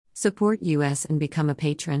Support us and become a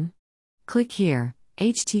patron? Click here,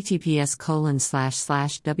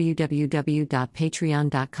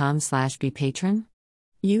 https://www.patreon.com/bepatron.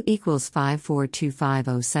 U equals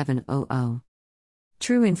 54250700.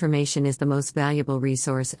 True information is the most valuable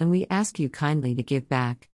resource, and we ask you kindly to give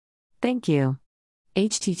back. Thank you.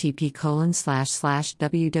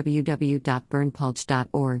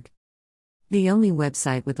 http://www.burnpulch.org. The only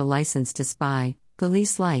website with a license to spy,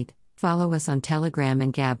 police light. Follow us on Telegram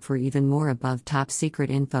and Gab for even more above top secret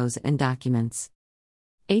infos and documents.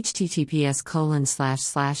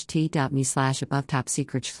 https://t.me/above top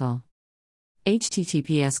secret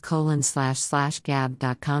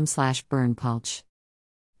https://gab.com/burnpulch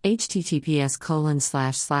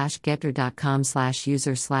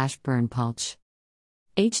https://getter.com/user/burnpulch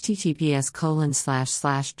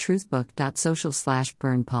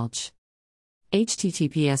https://truthbook.social/burnpulch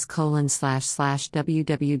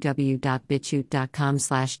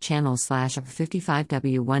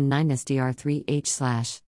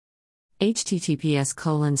https://www.bitchute.com/channel/55w19sdr3h/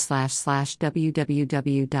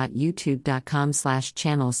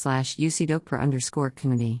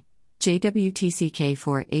 https://www.youtube.com/channel/ucdokper_community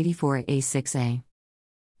JWTCK484A6A.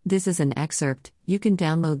 This is an excerpt. You can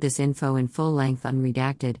download this info in full length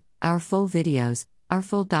unredacted, our full videos, our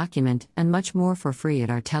full document, and much more for free at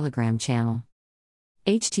our Telegram channel.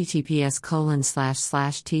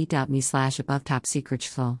 https://t.me/above top secret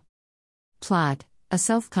Plot: a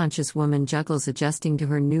self-conscious woman juggles adjusting to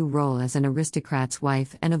her new role as an aristocrat's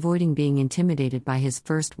wife and avoiding being intimidated by his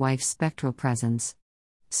first wife's spectral presence.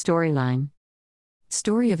 Storyline: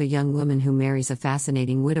 story of a young woman who marries a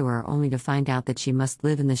fascinating widower only to find out that she must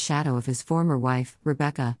live in the shadow of his former wife,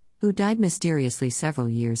 Rebecca, who died mysteriously several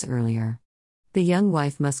years earlier. The young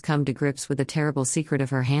wife must come to grips with the terrible secret of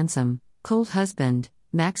her handsome, cold husband,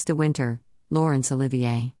 Max de Winter, Laurence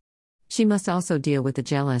Olivier. She must also deal with the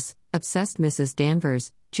jealous, obsessed Mrs.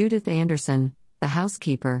 Danvers, Judith Anderson, the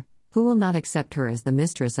housekeeper, who will not accept her as the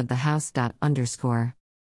mistress of the house.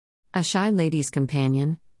 A shy lady's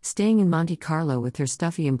companion, staying in Monte Carlo with her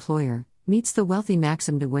stuffy employer, meets the wealthy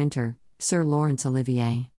Maxim de Winter, Sir Laurence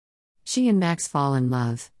Olivier. She and Max fall in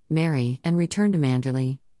love, marry, and return to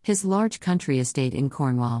Manderley, his large country estate in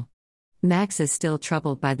Cornwall. Max is still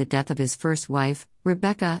troubled by the death of his first wife,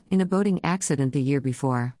 Rebecca, in a boating accident the year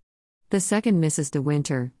before. The second Mrs. de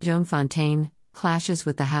Winter, Joan Fontaine, clashes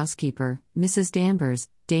with the housekeeper, Mrs. Danvers,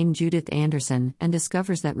 Dame Judith Anderson, and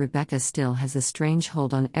discovers that Rebecca still has a strange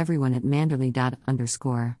hold on everyone at Manderley.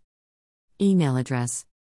 Email address.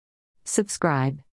 Subscribe.